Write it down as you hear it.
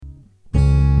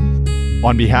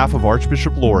On behalf of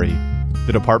Archbishop Laurie,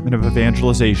 the Department of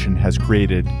Evangelization has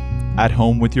created At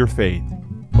Home with Your Faith,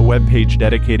 a webpage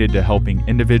dedicated to helping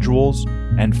individuals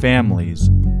and families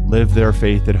live their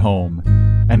faith at home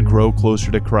and grow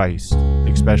closer to Christ,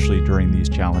 especially during these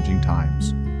challenging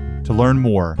times. To learn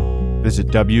more, visit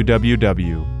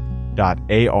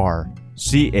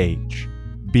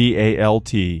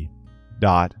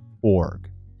www.archbalt.org.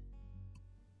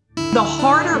 The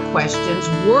harder questions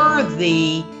were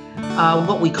the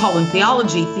what we call in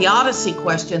theology, theodicy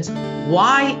questions.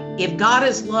 Why, if God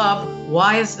is love,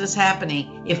 why is this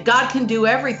happening? If God can do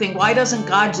everything, why doesn't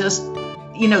God just,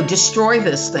 destroy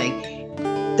this thing?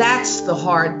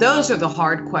 Those are the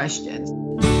hard questions.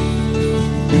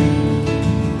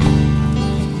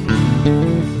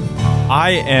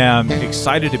 I am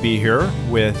excited to be here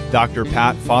with Dr.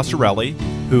 Pat Fossarelli,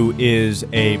 who is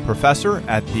a professor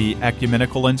at the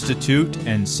Ecumenical Institute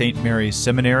and St. Mary's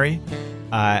Seminary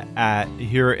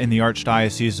here in the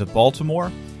Archdiocese of Baltimore.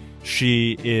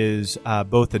 She is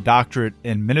both a doctorate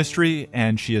in ministry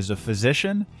and she is a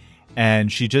physician. And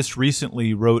she just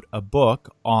recently wrote a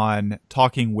book on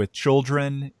talking with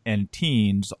children and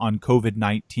teens on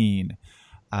COVID-19.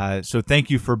 So thank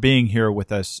you for being here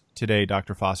with us today,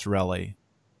 Dr. Fossarelli.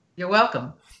 You're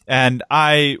welcome. And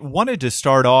I wanted to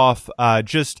start off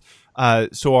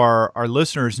so our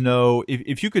listeners know,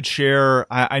 if you could share,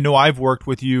 I know I've worked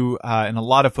with you and a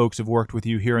lot of folks have worked with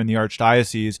you here in the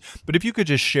Archdiocese, but if you could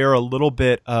just share a little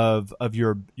bit of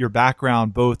your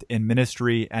background, both in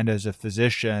ministry and as a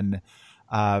physician,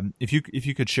 if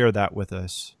you could share that with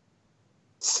us.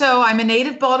 So I'm a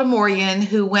native Baltimorean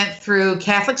who went through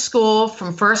Catholic school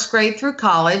from first grade through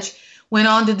college, went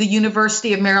on to the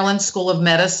University of Maryland School of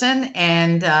Medicine,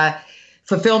 and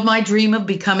fulfilled my dream of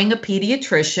becoming a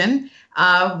pediatrician,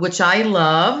 which I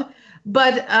love.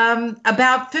 But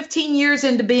about 15 years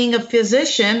into being a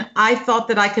physician, I thought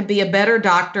that I could be a better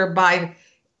doctor by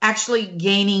actually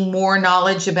gaining more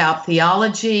knowledge about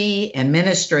theology and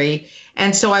ministry.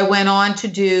 And so I went on to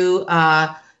do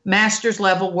master's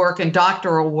level work and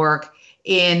doctoral work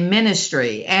in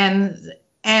ministry. And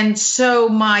so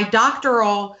my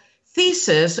doctoral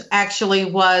thesis actually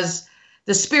was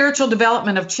the spiritual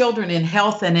development of children in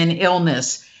health and in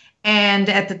illness. And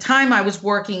at the time I was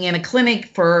working in a clinic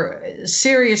for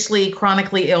seriously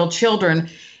chronically ill children.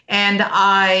 And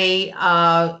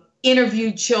I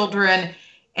interviewed children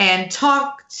and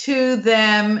talked to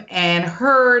them and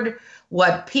heard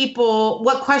what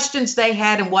questions they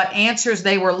had and what answers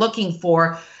they were looking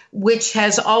for, which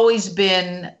has always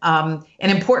been an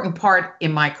important part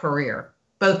in my career,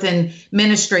 both in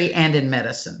ministry and in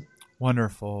medicine.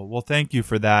 Wonderful. Well, thank you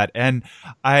for that. And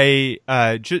I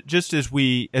just as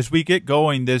we get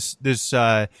going, this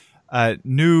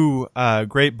new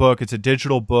great book. It's a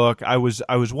digital book. I was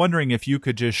wondering if you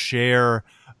could just share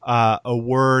a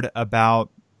word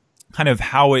about kind of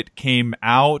how it came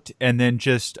out, and then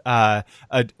just a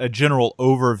general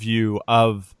overview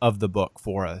of the book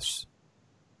for us.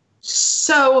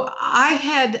 So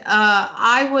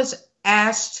I was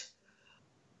asked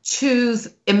to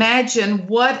imagine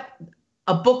what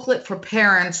a booklet for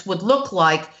parents would look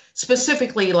like,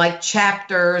 specifically like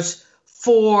chapters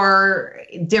for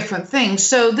different things.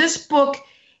 So this book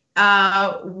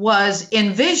was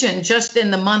envisioned just in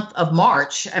the month of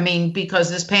March. I mean, because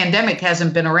this pandemic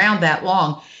hasn't been around that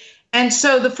long. And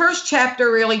so the first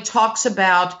chapter really talks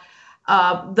about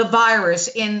the virus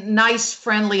in nice,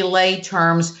 friendly lay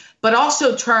terms, but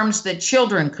also terms that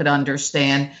children could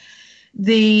understand.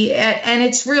 And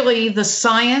it's really the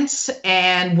science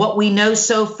and what we know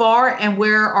so far and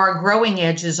where our growing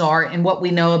edges are in what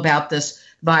we know about this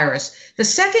virus. The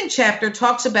second chapter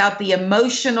talks about the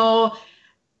emotional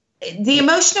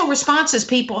responses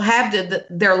people have to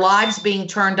their lives being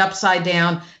turned upside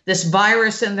down, this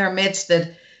virus in their midst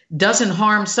that doesn't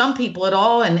harm some people at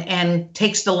all and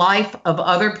takes the life of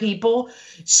other people.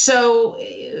 So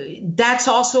that's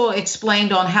also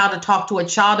explained on how to talk to a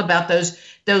child about those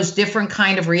different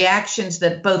kind of reactions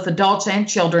that both adults and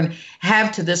children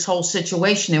have to this whole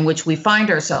situation in which we find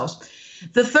ourselves.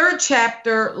 The third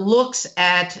chapter looks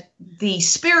at the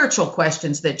spiritual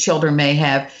questions that children may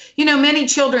have. Many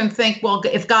children think, well,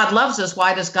 if God loves us,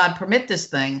 why does God permit this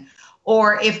thing?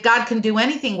 Or if God can do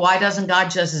anything, why doesn't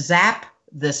God just zap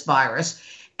this virus?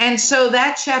 And so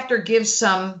that chapter gives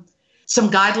some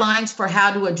guidelines for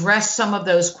how to address some of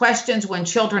those questions when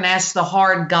children ask the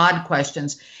hard God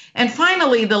questions. And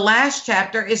finally, the last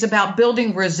chapter is about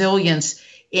building resilience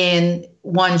in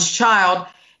one's child.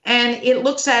 And it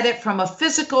looks at it from a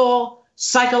physical,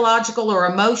 psychological, or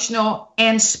emotional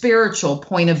and spiritual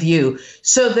point of view.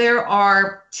 So there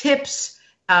are tips,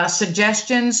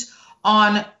 suggestions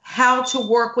on how to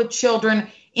work with children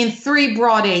in three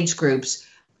broad age groups: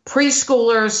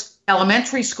 preschoolers,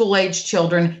 elementary school age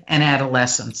children, and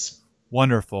adolescents.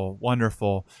 Wonderful,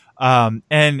 wonderful.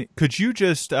 And could you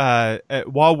just,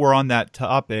 while we're on that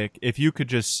topic, if you could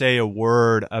just say a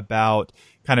word about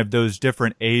kind of those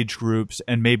different age groups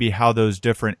and maybe how those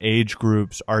different age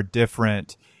groups are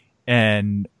different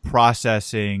in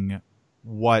processing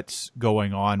what's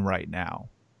going on right now.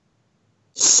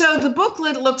 So the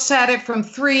booklet looks at it from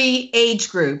three age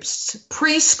groups: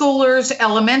 preschoolers,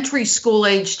 elementary school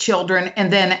age children,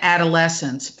 and then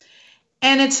adolescents.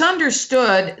 And it's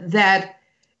understood that,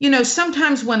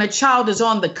 sometimes when a child is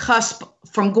on the cusp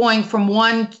from going from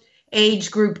one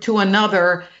age group to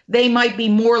another, they might be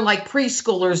more like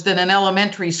preschoolers than an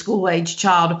elementary school age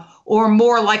child, or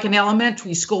more like an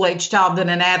elementary school age child than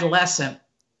an adolescent.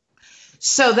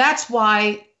 So that's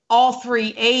why all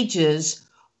three ages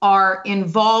are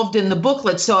involved in the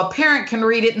booklet. So a parent can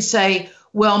read it and say,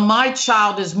 well, my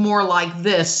child is more like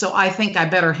this, so I think I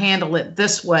better handle it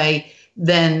this way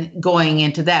than going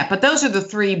into that. But those are the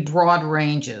three broad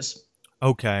ranges.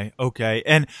 Okay.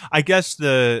 And I guess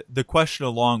the question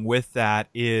along with that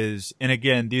is, and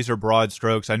again, these are broad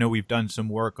strokes. I know we've done some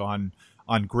work on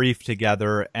grief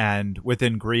together, and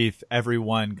within grief,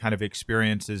 everyone kind of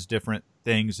experiences different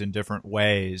things in different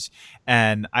ways.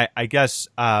 And I guess,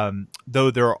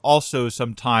 though there are also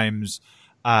sometimes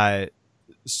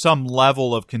some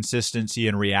level of consistency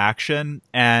in reaction,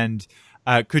 and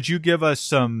could you give us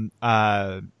some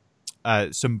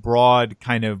broad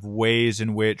kind of ways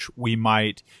in which we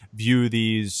might view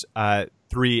these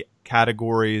three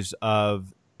categories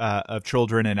of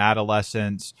children and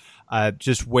adolescents,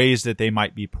 just ways that they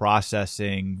might be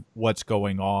processing what's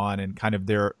going on and kind of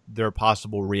their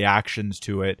possible reactions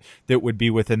to it that would be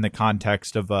within the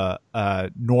context of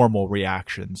normal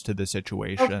reactions to the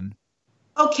situation?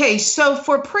 Okay, so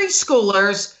for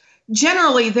preschoolers,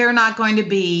 generally they're not going to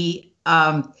be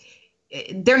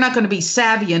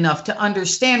savvy enough to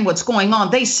understand what's going on.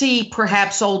 They see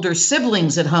perhaps older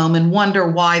siblings at home and wonder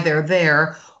why they're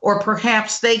there, or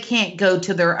perhaps they can't go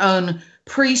to their own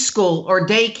preschool or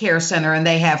daycare center and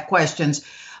they have questions.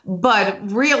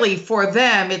 But really for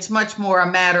them, it's much more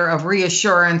a matter of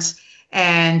reassurance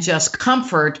and just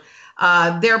comfort.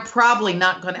 They're probably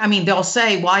not going to, they'll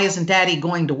say, why isn't daddy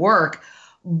going to work?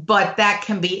 But that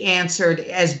can be answered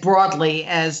as broadly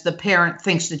as the parent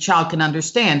thinks the child can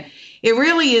understand. It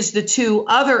really is the two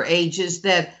other ages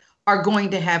that are going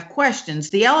to have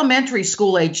questions. The elementary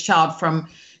school age child from,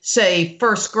 say,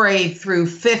 first grade through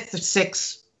fifth,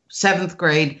 sixth, seventh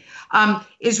grade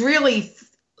is really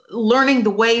learning the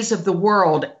ways of the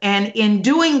world. And in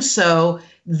doing so,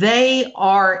 they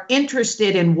are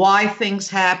interested in why things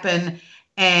happen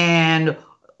and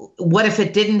what if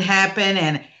it didn't happen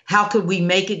and how could we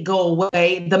make it go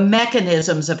away, the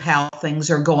mechanisms of how things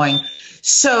are going.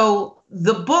 So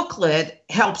the booklet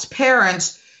helps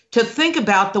parents to think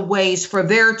about the ways for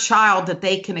their child that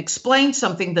they can explain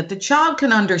something that the child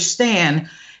can understand,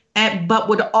 but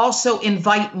would also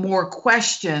invite more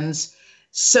questions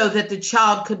so that the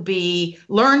child could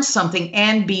learn something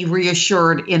and be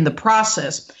reassured in the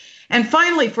process. And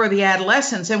finally, for the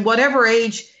adolescents, and whatever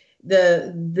age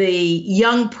the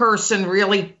young person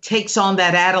really takes on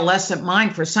that adolescent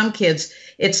mind. For some kids,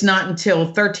 it's not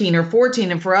until 13 or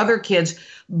 14. And for other kids,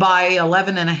 by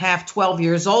 11 and a half, 12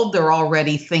 years old, they're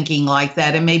already thinking like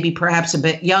that, and maybe perhaps a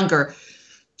bit younger.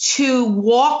 To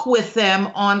walk with them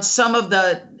on some of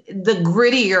the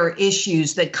grittier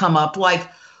issues that come up, like,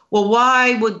 well,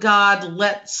 why would God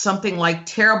let something like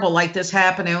terrible like this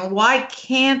happen? And why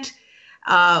can't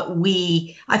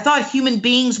I thought human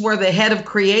beings were the head of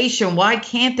creation. Why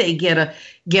can't they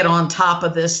get on top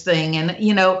of this thing? And,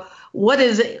 what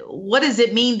does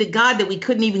it mean to God that we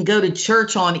couldn't even go to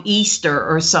church on Easter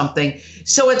or something?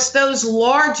 So it's those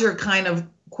larger kind of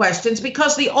questions,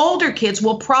 because the older kids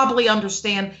will probably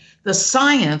understand the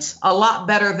science a lot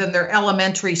better than their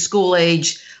elementary school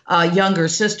age younger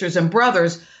sisters and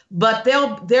brothers, but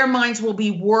their minds will be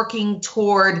working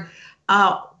toward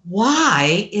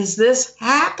why is this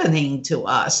happening to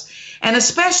us? And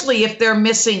especially if they're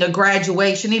missing a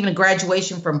graduation, even a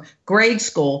graduation from grade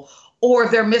school, or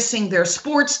they're missing their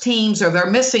sports teams, or they're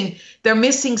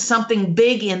missing something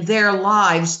big in their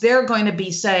lives, they're going to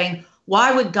be saying,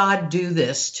 why would God do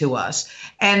this to us?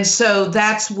 And so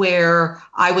that's where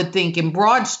I would think, in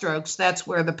broad strokes, that's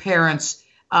where the parents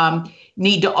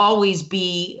need to always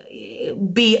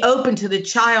be open to the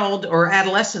child or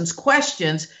adolescent's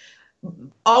questions,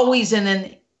 always in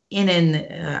an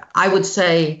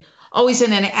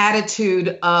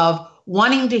attitude of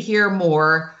wanting to hear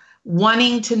more,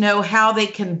 wanting to know how they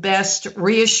can best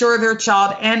reassure their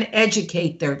child and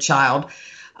educate their child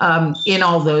in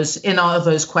all of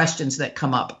those questions that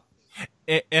come up.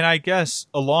 And I guess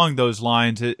along those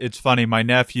lines, it's funny. My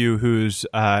nephew, who's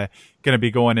going to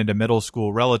be going into middle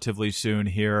school relatively soon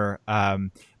here,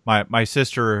 my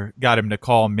sister got him to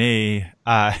call me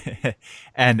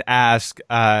and ask,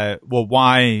 well,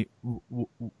 why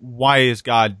is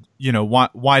God,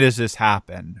 why does this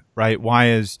happen, right?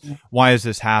 Why is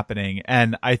this happening?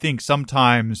 And I think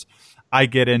sometimes I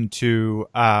get into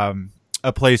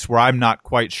a place where I'm not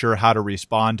quite sure how to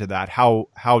respond to that,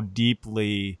 how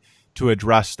deeply to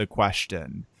address the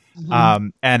question. Mm-hmm.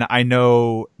 And I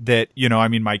know that,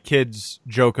 my kids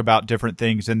joke about different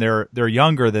things, and they're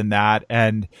younger than that.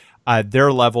 And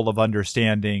their level of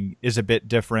understanding is a bit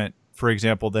different, for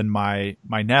example, than my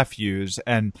nephew's.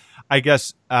 And I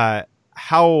guess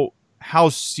how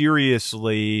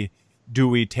seriously do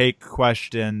we take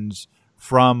questions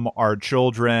from our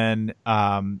children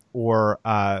or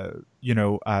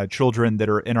children that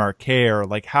are in our care?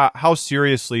 Like how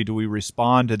seriously do we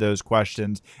respond to those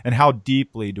questions, and how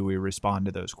deeply do we respond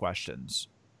to those questions?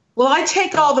 Well, I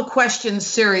take all the questions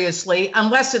seriously,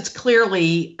 unless it's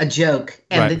clearly a joke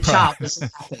and the child is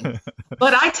laughing.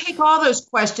 But I take all those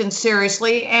questions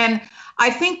seriously, and I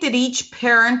think that each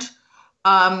parent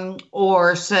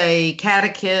or, say,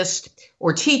 catechist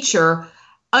or teacher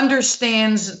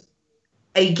understands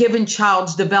a given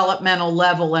child's developmental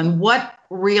level and what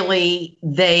really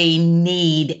they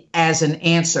need as an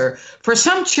answer. For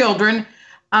some children,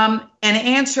 an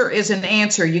answer is an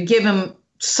answer. You give them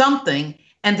something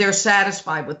and they're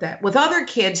satisfied with that. With other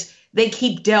kids, they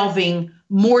keep delving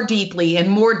more deeply and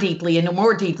more deeply and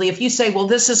more deeply. If you say, well,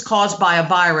 this is caused by a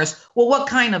virus, well, what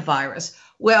kind of virus?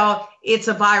 Well, it's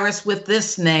a virus with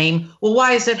this name. Well,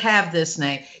 why does it have this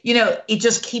name? It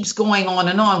just keeps going on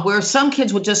and on, where some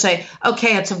kids would just say,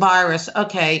 okay, it's a virus.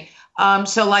 Okay.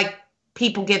 So like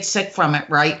people get sick from it,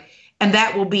 right? And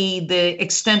that will be the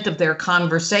extent of their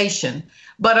conversation.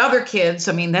 But other kids,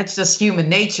 that's just human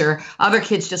nature. Other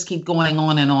kids just keep going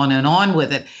on and on and on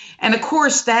with it. And of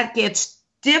course, that gets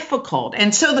difficult.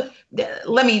 And so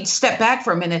let me step back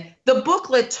for a minute. The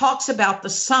booklet talks about the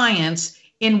science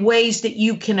in ways that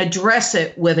you can address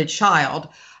it with a child.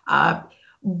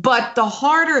 But the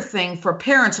harder thing for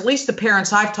parents, at least the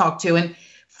parents I've talked to, and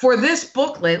for this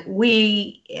booklet,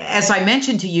 we, as I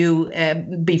mentioned to you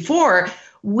before,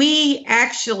 we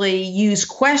actually use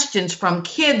questions from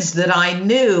kids that I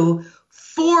knew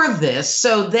for this.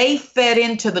 So they fed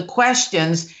into the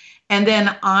questions and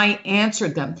then I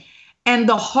answered them. And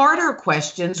the harder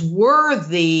questions were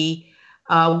the,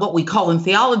 what we call in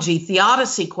theology,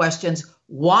 theodicy questions.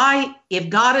 Why, if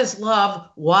God is love,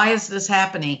 why is this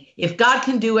happening? If God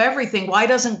can do everything, why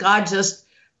doesn't God just,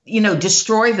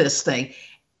 destroy this thing?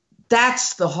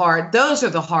 Those are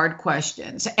the hard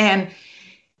questions. And,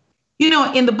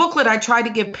 in the booklet, I try to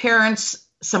give parents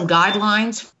some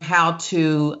guidelines for how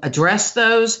to address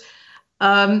those.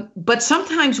 But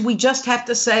sometimes we just have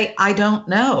to say, I don't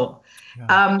know.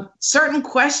 Yeah. Certain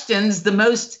questions, the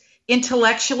most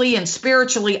intellectually and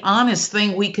spiritually honest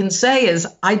thing we can say is,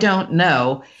 I don't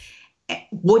know.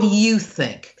 What do you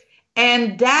think?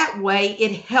 And that way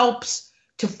it helps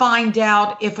to find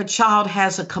out if a child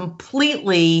has a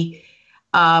completely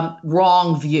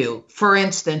wrong view. For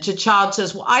instance, a child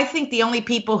says, well, I think the only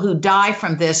people who die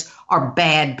from this are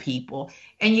bad people.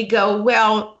 And you go,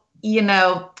 well,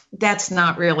 that's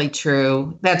not really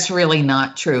true. That's really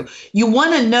not true. You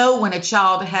want to know when a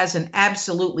child has an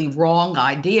absolutely wrong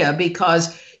idea,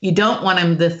 because you don't want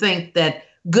them to think that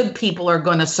good people are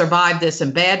going to survive this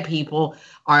and bad people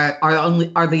are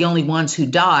the only ones who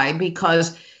die,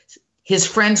 because his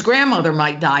friend's grandmother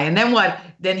might die. And then what?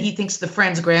 Then he thinks the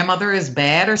friend's grandmother is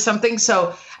bad or something.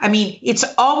 So, it's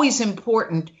always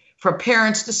important for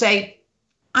parents to say,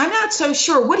 I'm not so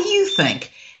sure. What do you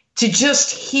think? To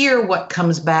just hear what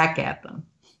comes back at them.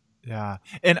 Yeah.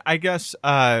 And I guess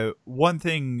one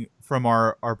thing from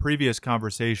our previous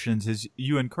conversations is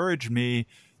you encouraged me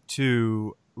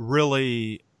to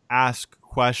really ask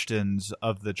questions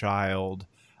of the child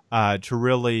to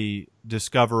really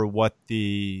discover what's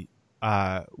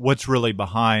really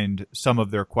behind some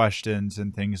of their questions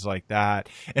and things like that.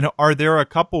 And are there a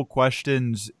couple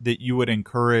questions that you would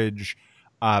encourage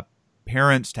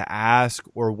parents to ask,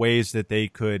 or ways that they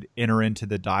could enter into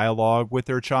the dialogue with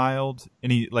their child?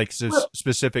 Any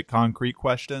specific concrete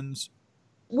questions?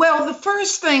 Well, the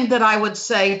first thing that I would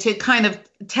say, to kind of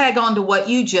tag on to what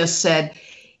you just said,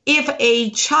 if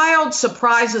a child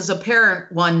surprises a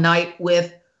parent one night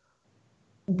with,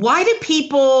 why do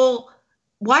people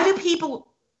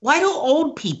do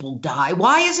old people die?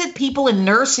 Why is it people in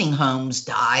nursing homes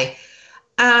die?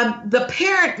 The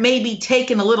parent may be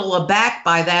taken a little aback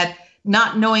by that,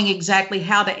 not knowing exactly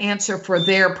how to answer for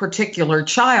their particular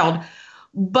child.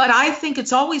 But I think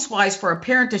it's always wise for a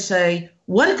parent to say,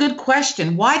 what a good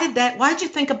question. Why'd you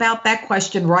think about that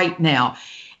question right now?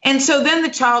 And so then the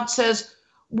child says,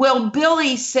 well,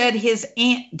 Billy said his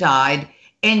aunt died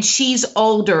and she's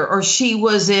older, or she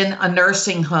was in a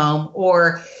nursing home,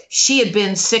 or she had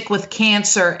been sick with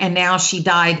cancer and now she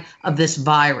died of this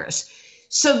virus.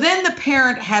 So then the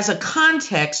parent has a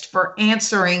context for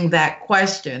answering that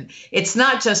question. It's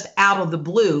not just out of the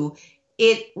blue.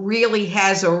 It really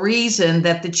has a reason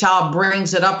that the child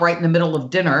brings it up right in the middle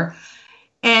of dinner.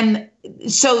 And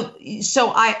so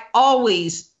I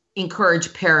always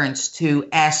encourage parents to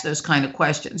ask those kind of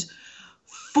questions.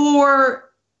 For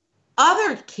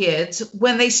other kids,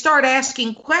 when they start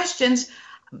asking questions,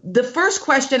 the first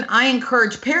question I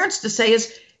encourage parents to say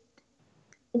is,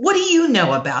 what do you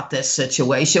know about this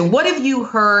situation? What have you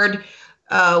heard?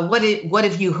 What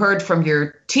have you heard from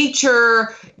your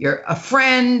teacher, a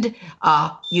friend?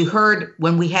 You heard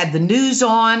when we had the news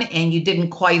on and you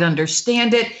didn't quite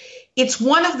understand it. It's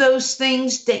one of those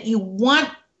things that you want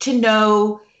to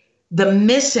know the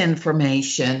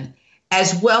misinformation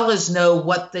as well as know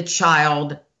what the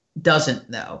child doesn't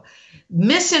know.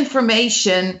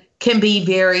 Misinformation can be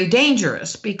very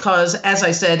dangerous because, as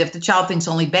I said, if the child thinks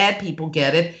only bad people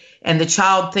get it and the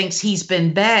child thinks he's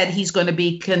been bad, he's going to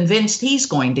be convinced he's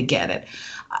going to get it,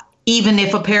 even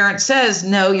if a parent says,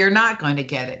 no, you're not going to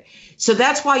get it. So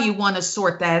that's why you want to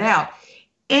sort that out.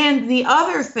 And the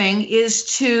other thing is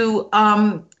to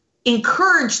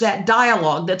encourage that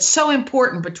dialogue that's so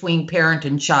important between parent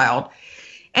and child.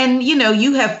 And,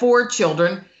 you have 4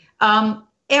 children.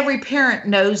 Every parent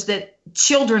knows that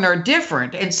children are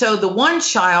different. And so the one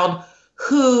child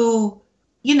who,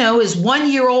 is 1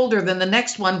 year older than the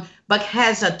next one, but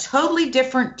has a totally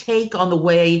different take on the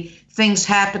way things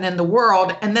happen in the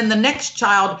world. And then the next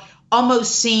child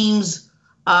almost seems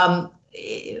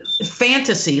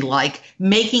fantasy-like,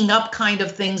 making up kind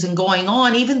of things and going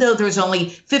on, even though there's only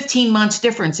 15 months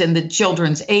difference in the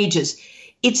children's ages.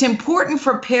 It's important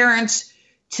for parents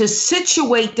to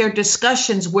situate their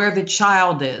discussions where the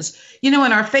child is. In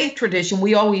our faith tradition,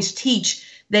 we always teach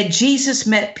that Jesus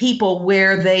met people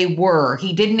where they were.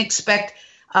 He didn't expect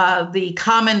the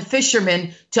common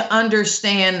fisherman to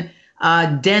understand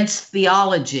dense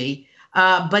theology,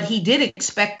 but he did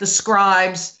expect the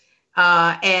scribes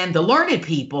and the learned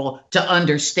people to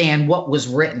understand what was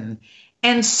written.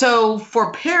 And so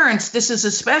for parents, this is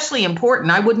especially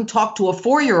important. I wouldn't talk to a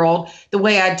 4-year-old the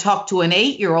way I'd talk to an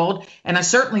 8-year-old, and I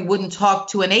certainly wouldn't talk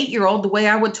to an 8-year-old the way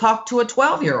I would talk to a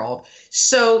 12-year-old.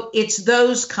 So it's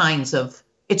those kinds of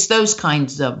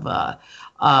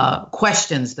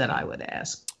questions that I would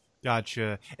ask.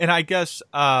 Gotcha. And I guess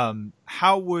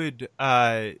how would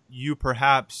you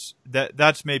perhaps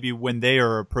that's maybe when they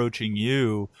are approaching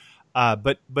you,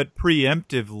 but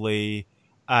preemptively.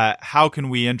 How can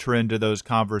we enter into those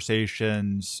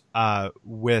conversations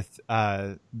with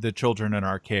the children in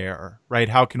our care, right?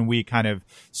 How can we kind of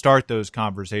start those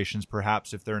conversations,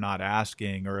 perhaps if they're not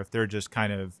asking or if they're just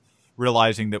kind of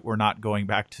realizing that we're not going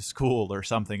back to school or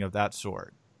something of that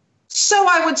sort? So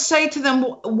I would say to them,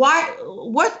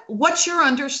 what's your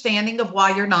understanding of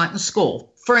why you're not in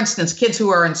school? For instance, kids who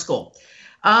are in school.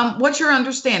 What's your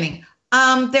understanding?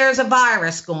 There's a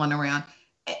virus going around.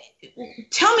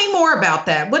 Tell me more about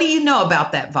that. What do you know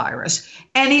about that virus?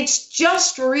 And it's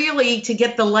just really to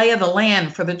get the lay of the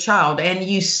land for the child. And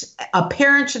a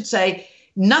parent should say,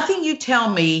 nothing you tell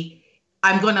me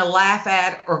I'm going to laugh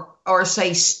at or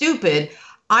say stupid.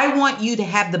 I want you to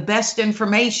have the best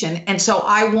information. And so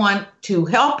I want to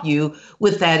help you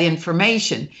with that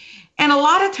information. And a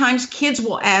lot of times kids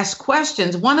will ask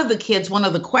questions. One of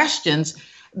the questions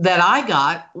that I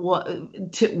got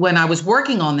when I was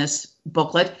working on this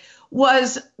booklet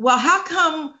was, well, how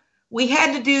come we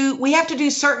have to do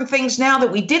certain things now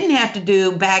that we didn't have to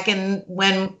do back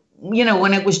when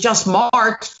it was just March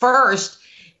 1st,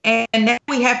 and now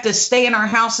we have to stay in our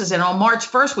houses, and on March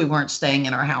 1st we weren't staying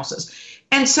in our houses.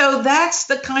 And so that's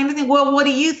the kind of thing. Well, what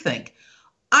do you think?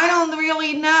 I don't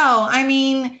really know. I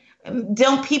mean,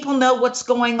 don't people know what's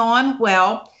going on?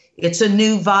 Well, it's a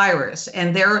new virus,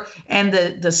 and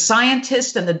the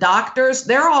scientists and the doctors,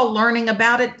 they're all learning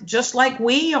about it just like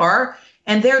we are,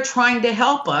 and they're trying to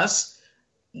help us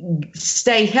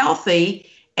stay healthy.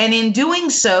 And in doing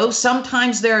so,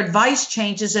 sometimes their advice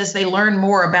changes as they learn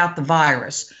more about the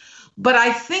virus. But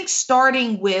I think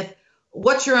starting with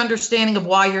What's your understanding of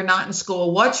why you're not in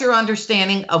school? What's your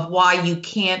understanding of why you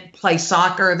can't play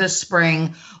soccer this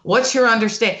spring? What's your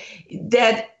understanding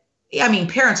that, I mean,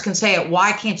 parents can say it,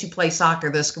 why can't you play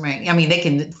soccer this spring? I mean, they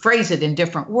can phrase it in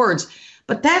different words,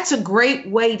 but that's a great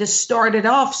way to start it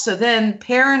off. So then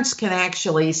parents can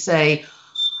actually say,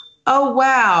 oh,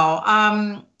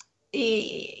 wow,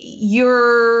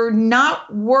 you're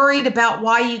not worried about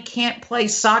why you can't play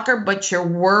soccer, but you're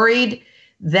worried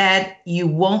that you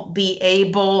won't be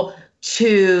able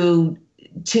to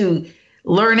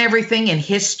learn everything in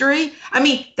history. I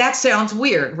mean, that sounds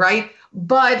weird, right?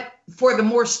 But for the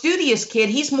more studious kid,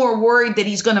 he's more worried that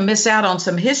he's going to miss out on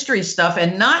some history stuff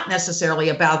and not necessarily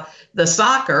about the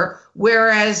soccer,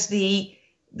 whereas the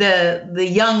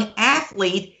young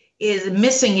athlete is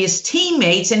missing his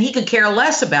teammates and he could care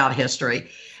less about history.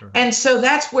 Sure. And so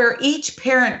that's where each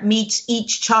parent meets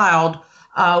each child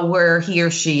where he or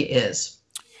she is.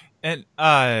 And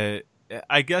I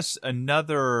guess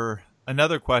another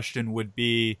question would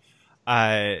be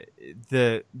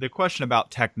the question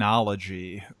about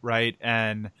technology, right?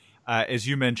 And as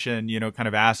you mentioned, kind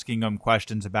of asking them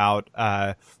questions about,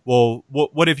 well,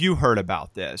 what have you heard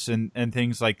about this, and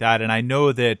things like that. And I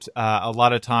know that a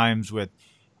lot of times with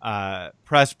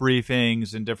press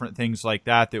briefings and different things like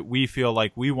that we feel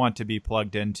like we want to be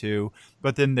plugged into,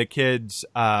 but then the kids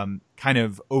kind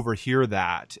of overhear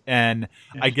that. And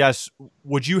I guess,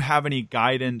 would you have any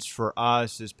guidance for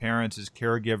us as parents, as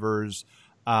caregivers,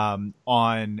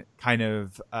 on kind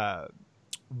of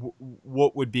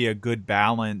what would be a good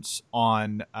balance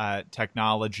on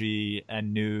technology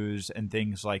and news and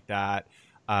things like that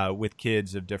with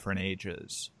kids of different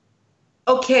ages?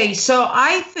 Okay, so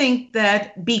I think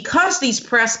that because these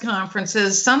press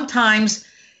conferences, sometimes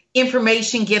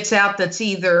information gets out that's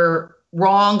either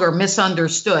wrong or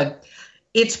misunderstood,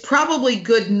 it's probably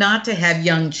good not to have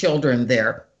young children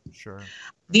there. Sure.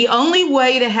 The only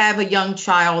way to have a young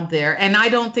child there, and I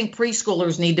don't think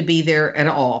preschoolers need to be there at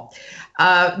all.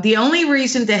 The only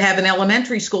reason to have an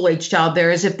elementary school age child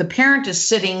there is if the parent is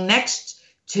sitting next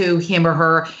to him or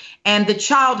her and the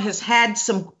child has had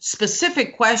some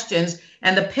specific questions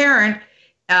and the parent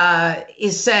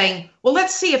is saying, well,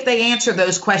 let's see if they answer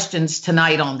those questions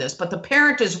tonight on this. But the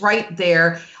parent is right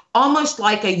there, almost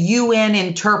like a UN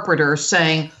interpreter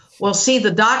saying, well, see,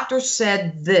 the doctor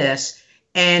said this,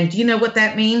 and do you know what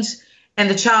that means? And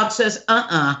the child says,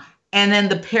 and then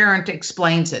the parent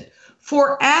explains it.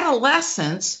 For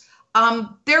adolescents,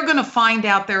 they're going to find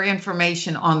out their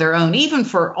information on their own. Even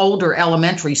for older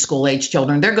elementary school age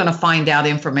children, they're going to find out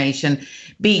information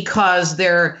because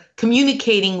they're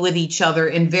communicating with each other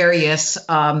in various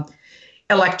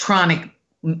electronic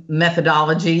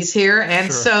methodologies here. And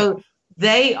sure. So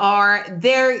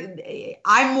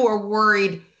I'm more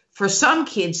worried for some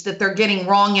kids that they're getting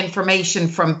wrong information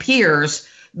from peers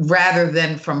rather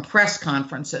than from press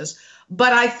conferences.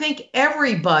 But I think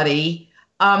everybody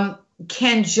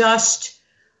can just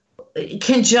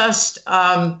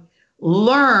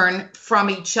learn from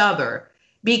each other,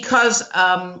 because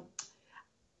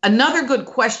another good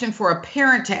question for a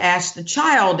parent to ask the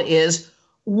child is,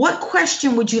 what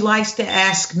question would you like to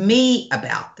ask me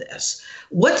about this?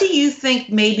 What do you think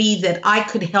maybe that I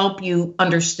could help you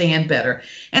understand better?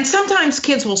 And sometimes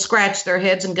kids will scratch their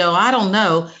heads and go, I don't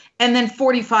know. And then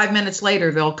 45 minutes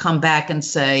later, they'll come back and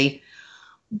say,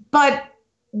 but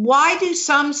why do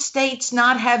some states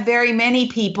not have very many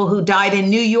people who died and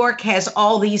New York has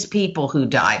all these people who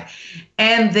died?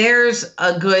 And there's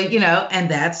a good, and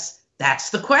that's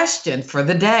the question for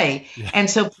the day. Yeah. And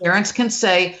so parents can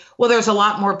say, well, there's a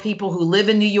lot more people who live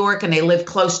in New York and they live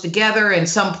close together. And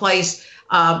someplace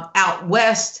out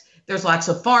west, there's lots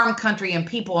of farm country and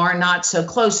people are not so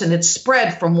close, and it's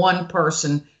spread from one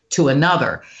person to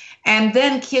another. And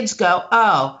then kids go,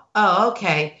 oh,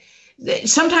 okay.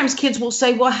 Sometimes kids will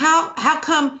say, well, how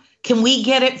come can we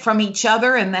get it from each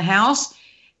other in the house?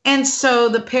 And so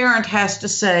the parent has to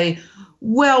say,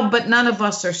 well, but none of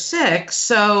us are sick,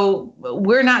 so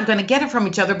we're not going to get it from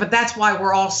each other. But that's why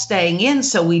we're all staying in,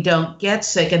 so we don't get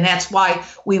sick. And that's why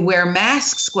we wear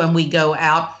masks when we go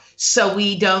out, so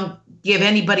we don't give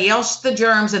anybody else the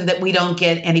germs and that we don't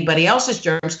get anybody else's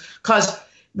germs, because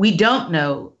we don't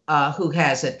know who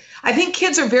has it. I think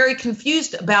kids are very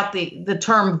confused about the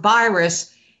term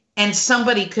virus, and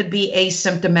somebody could be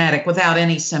asymptomatic without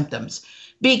any symptoms.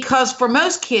 Because for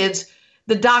most kids,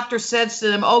 the doctor says to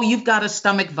them, oh, you've got a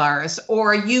stomach virus,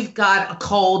 or you've got a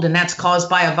cold and that's caused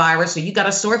by a virus, or you got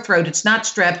a sore throat. It's not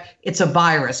strep, it's a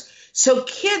virus. So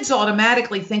kids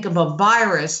automatically think of a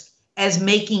virus as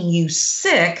making you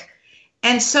sick.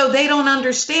 And so they don't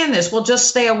understand this. Well, just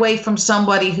stay away from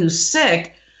somebody who's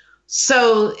sick.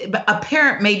 So a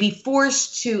parent may be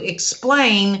forced to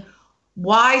explain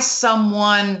why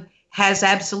someone has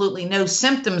absolutely no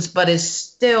symptoms but has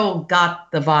still got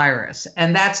the virus.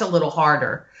 And that's a little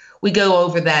harder. We go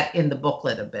over that in the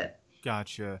booklet a bit.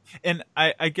 Gotcha. And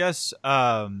I guess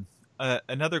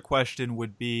another question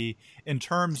would be in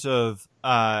terms of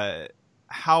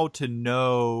how to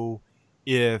know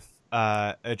if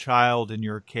a child in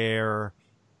your care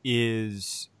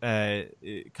is kind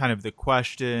of the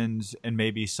questions and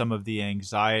maybe some of the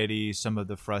anxiety, some of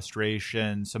the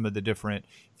frustration, some of the different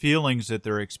feelings that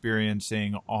they're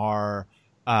experiencing are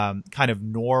kind of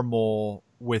normal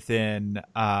within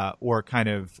or kind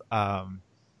of I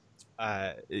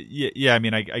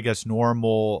mean, I guess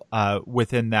normal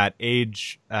within that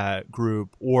age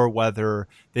group, or whether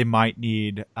they might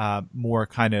need more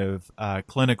kind of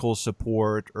clinical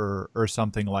support or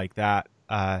something like that.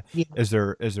 Yeah. As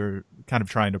they're kind of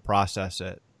trying to process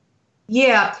it.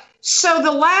 Yeah. So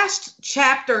the last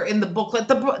chapter in the booklet,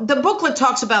 the booklet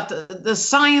talks about the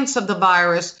science of the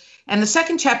virus. And the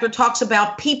second chapter talks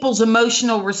about people's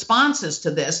emotional responses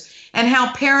to this and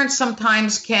how parents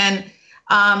sometimes can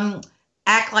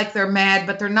act like they're mad,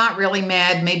 but they're not really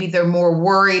mad. Maybe they're more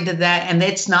worried that, and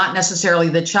it's not necessarily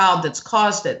the child that's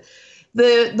caused it.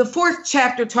 The fourth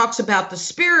chapter talks about the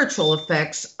spiritual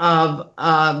effects of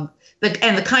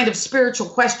the kind of spiritual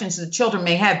questions that children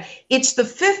may have. It's the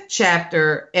fifth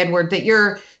chapter, Edward, that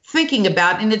you're thinking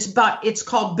about, and it's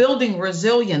called Building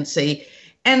Resiliency.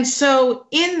 And so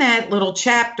in that little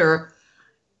chapter,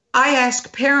 I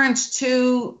ask parents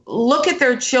to look at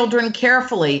their children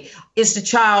carefully. Is the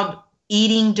child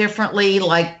eating differently,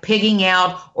 like pigging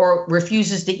out, or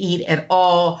refuses to eat at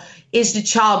all? Is the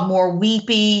child more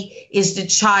weepy? Is the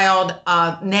child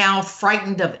now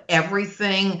frightened of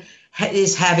everything?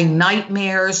 Is having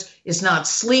nightmares? Is not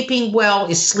sleeping well?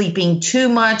 Is sleeping too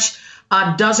much?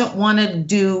 Doesn't want to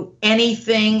do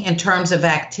anything in terms of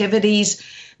activities?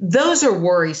 Those are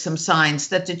worrisome signs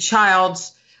that the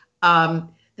child's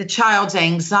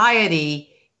anxiety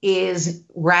is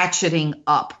ratcheting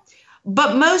up.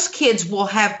 But most kids will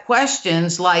have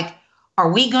questions like,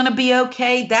 are we going to be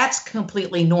okay? That's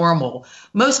completely normal.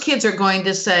 Most kids are going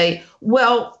to say,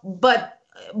 well, but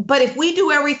if we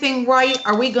do everything right,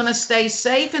 are we going to stay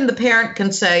safe? And the parent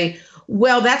can say,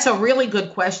 well, that's a really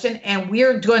good question, and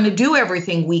we're going to do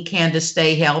everything we can to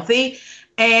stay healthy.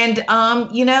 And, and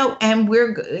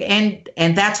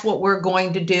that's what we're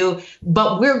going to do,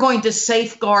 but we're going to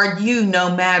safeguard you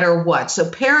no matter what. So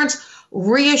parents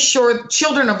reassure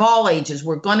children of all ages,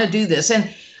 we're going to do this.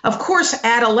 And of course,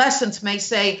 adolescents may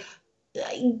say,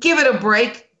 give it a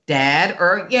break, Dad,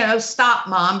 or, stop,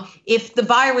 Mom. If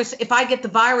I get the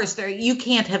virus there, you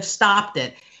can't have stopped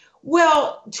it.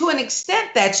 Well, to an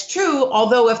extent, that's true.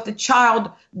 Although if the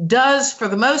child does, for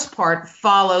the most part,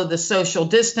 follow the social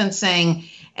distancing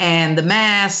and the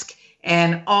mask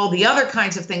and all the other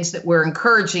kinds of things that we're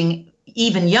encouraging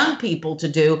even young people to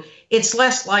do, it's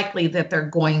less likely that they're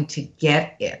going to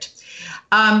get it.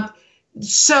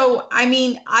 So, I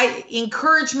mean,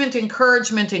 encouragement is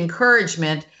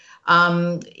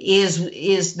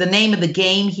the name of the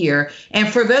game here. And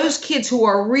for those kids who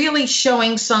are really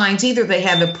showing signs, either they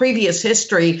have a previous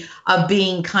history of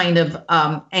being kind of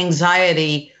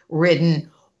anxiety ridden,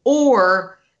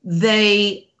 or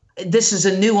this is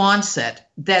a new onset,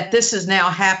 that this is now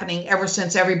happening ever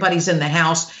since everybody's in the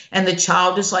house and the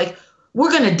child is like, we're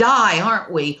going to die,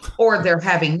 aren't we? Or they're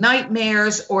having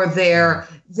nightmares, or they're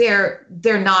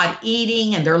not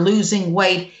eating and they're losing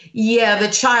weight. Yeah, the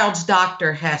child's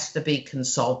doctor has to be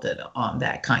consulted on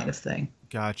that kind of thing.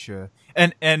 Gotcha.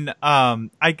 And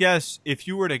I guess if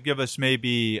you were to give us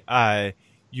maybe and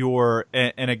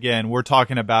again, we're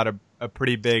talking about a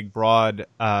pretty big, broad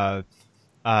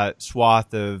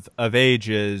swath of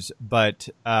ages, but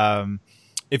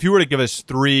if you were to give us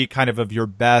three kind of your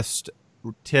best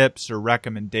tips or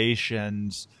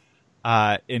recommendations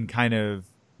in kind of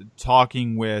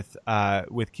talking with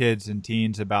kids and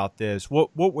teens about this, what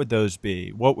would those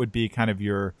be? What would be kind of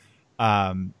your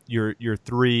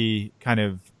three kind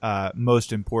of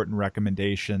most important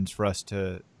recommendations for us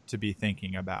to be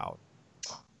thinking about?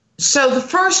 So the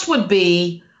first would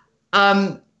be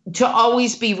to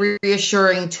always be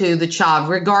reassuring to the child,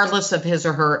 regardless of his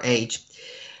or her age.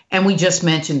 And we just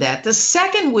mentioned that. The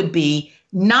second would be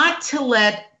not to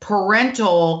let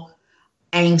parental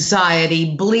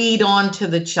anxiety bleed onto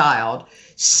the child.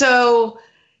 So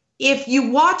if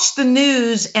you watch the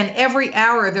news and every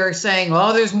hour they're saying,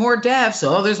 oh, there's more deaths,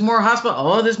 oh, there's more hospital,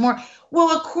 oh, there's more.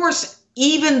 Well, of course,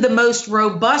 even the most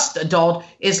robust adult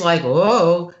is like,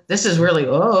 oh, this is really,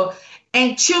 oh.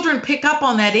 And children pick up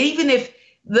on that, even if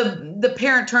the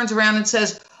parent turns around and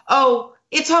says, oh,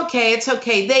 it's okay, it's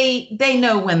okay. They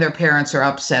know when their parents are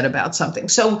upset about something.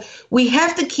 So we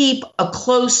have to keep a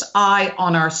close eye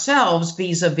on ourselves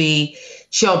vis-a-vis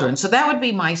children. So that would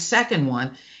be my second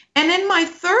one. And then my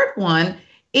third one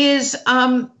is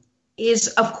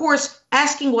of course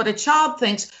asking what a child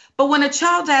thinks. But when a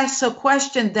child asks a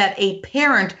question that a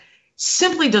parent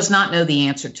simply does not know the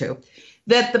answer to,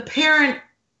 that the parent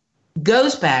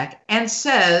goes back and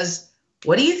says,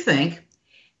 what do you think?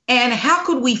 And how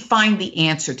could we find the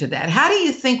answer to that? How do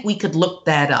you think we could look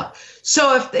that up?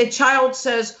 So if a child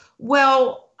says,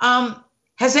 well,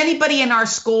 has anybody in our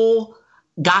school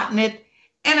gotten it?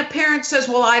 And a parent says,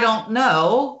 well, I don't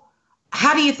know.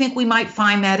 How do you think we might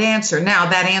find that answer? Now,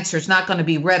 that answer is not going to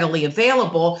be readily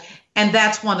available. And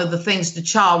that's one of the things the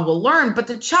child will learn. But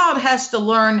the child has to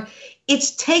learn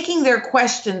it's taking their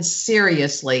questions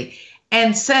seriously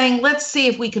and saying, let's see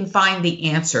if we can find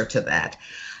the answer to that.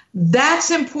 That's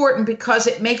important because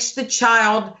it makes the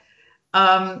child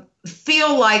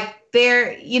feel like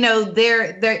they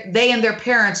and their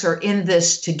parents are in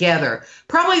this together.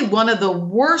 Probably one of the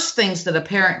worst things that a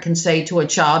parent can say to a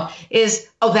child is,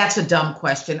 oh, that's a dumb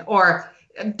question, or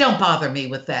don't bother me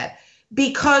with that.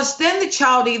 Because then the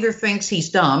child either thinks he's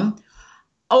dumb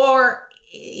or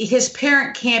his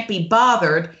parent can't be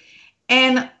bothered.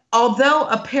 And although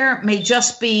a parent may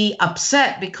just be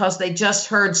upset because they just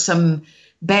heard some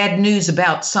bad news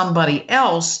about somebody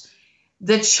else,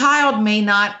 the child may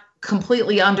not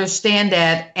completely understand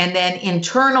that and then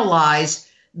internalize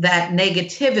that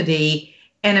negativity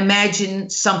and imagine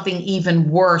something even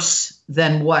worse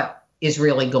than what is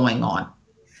really going on.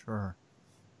 Sure.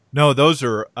 No, those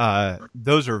are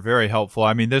very helpful.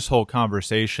 I mean, this whole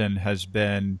conversation has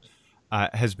been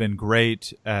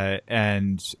great,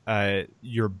 and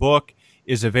your book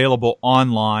is available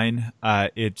online.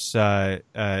 It's a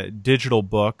digital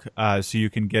book, so you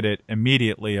can get it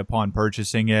immediately upon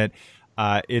purchasing it.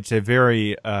 It's a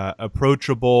very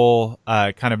approachable,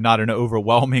 kind of not an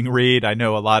overwhelming read. I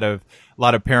know a lot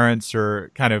of parents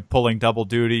are kind of pulling double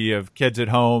duty of kids at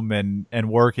home and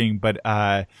working, but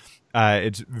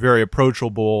it's a very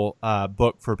approachable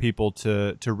book for people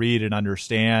to read and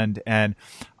understand. And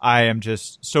I am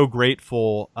just so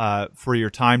grateful for your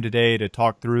time today to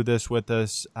talk through this with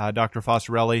us, Dr.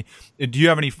 Fossarelli. Do you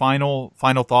have any final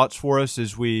thoughts for us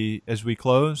as we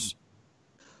close?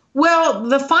 Well,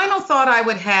 the final thought I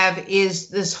would have is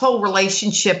this whole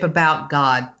relationship about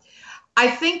God. I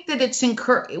think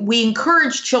that we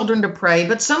encourage children to pray,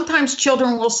 but sometimes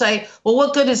children will say, well,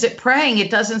 what good is it praying?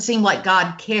 It doesn't seem like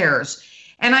God cares.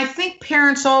 And I think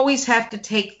parents always have to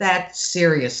take that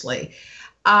seriously.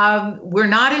 We're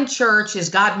not in church. Is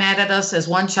God mad at us, as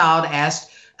one child asked,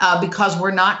 because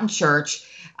we're not in church?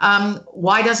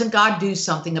 Why doesn't God do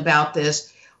something about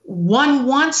this? One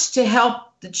wants to help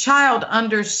the child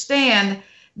understand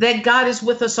that God is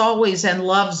with us always and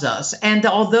loves us. And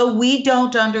although we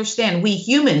don't understand, we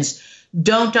humans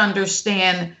don't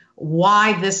understand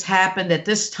why this happened at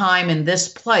this time in this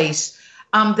place,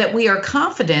 that we are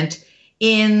confident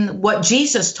in what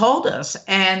Jesus told us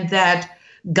and that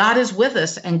God is with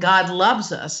us and God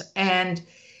loves us. And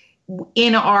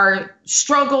in our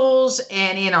struggles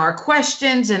and in our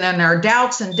questions and in our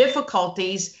doubts and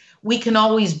difficulties, we can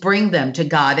always bring them to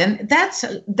God. And that's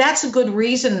a good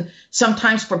reason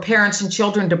sometimes for parents and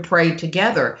children to pray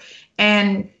together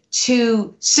and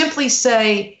to simply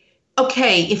say,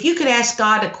 okay, if you could ask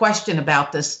God a question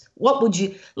about this,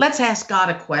 let's ask God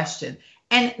a question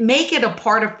and make it a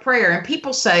part of prayer. And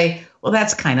people say, well,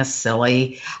 that's kind of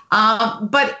silly.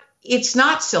 But it's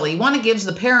not silly. One, it gives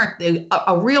the parent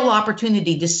a real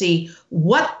opportunity to see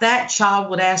what that child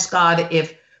would ask God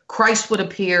if Christ would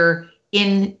appear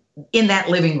in that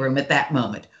living room at that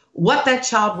moment, what that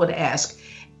child would ask.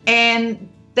 And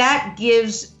that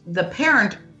gives the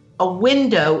parent a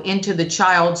window into the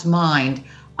child's mind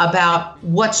about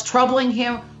what's troubling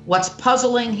him, what's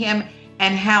puzzling him,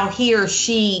 and how he or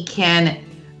she can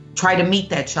try to meet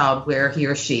that child where he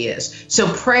or she is.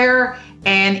 So prayer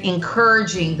and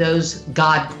encouraging those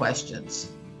God questions.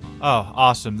 Oh,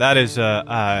 awesome. That's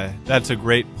a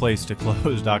great place to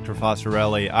close, Dr.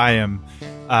 Fossarelli.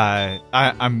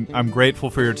 I'm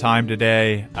grateful for your time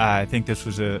today. I think this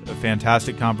was a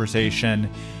fantastic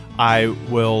conversation. I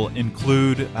will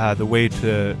include the way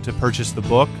to purchase the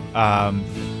book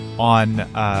on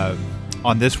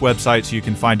this website, so you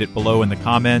can find it below in the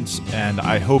comments. And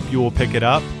I hope you will pick it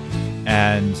up.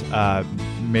 And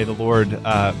may the Lord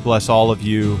bless all of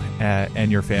you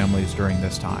and your families during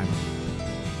this time.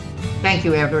 Thank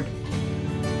you, Edward.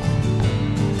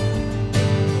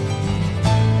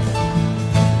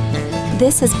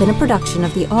 This has been a production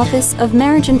of the Office of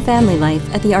Marriage and Family Life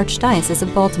at the Archdiocese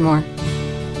of Baltimore.